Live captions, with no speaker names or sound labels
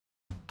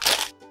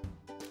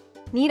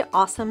Need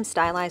awesome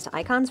stylized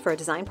icons for a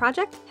design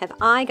project? Have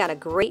I got a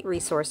great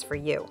resource for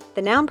you.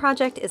 The Noun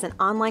Project is an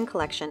online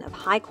collection of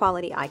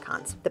high-quality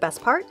icons. The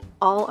best part?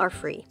 All are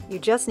free. You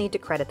just need to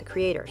credit the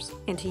creators.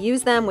 And to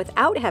use them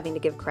without having to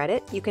give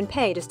credit, you can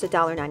pay just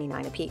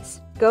 $1.99 a piece.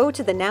 Go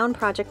to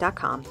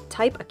thenounproject.com,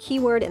 type a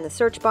keyword in the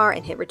search bar,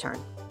 and hit return.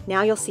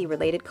 Now you'll see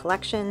related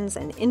collections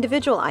and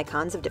individual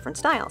icons of different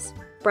styles.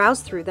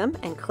 Browse through them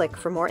and click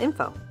for more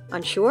info.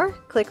 Unsure?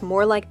 Click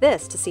more like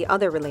this to see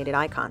other related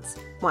icons.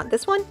 Want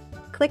this one?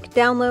 Click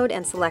Download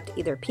and select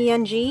either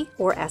PNG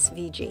or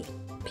SVG.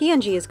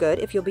 PNG is good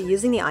if you'll be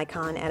using the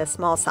icon at a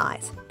small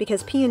size,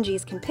 because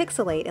PNGs can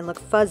pixelate and look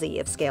fuzzy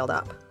if scaled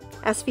up.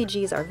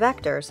 SVGs are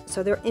vectors,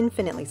 so they're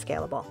infinitely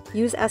scalable.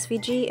 Use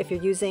SVG if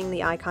you're using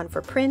the icon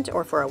for print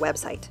or for a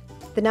website.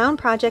 The Noun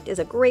Project is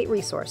a great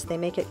resource. They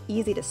make it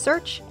easy to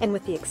search, and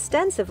with the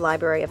extensive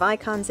library of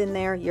icons in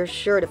there, you're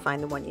sure to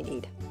find the one you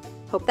need.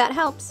 Hope that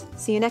helps.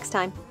 See you next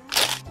time.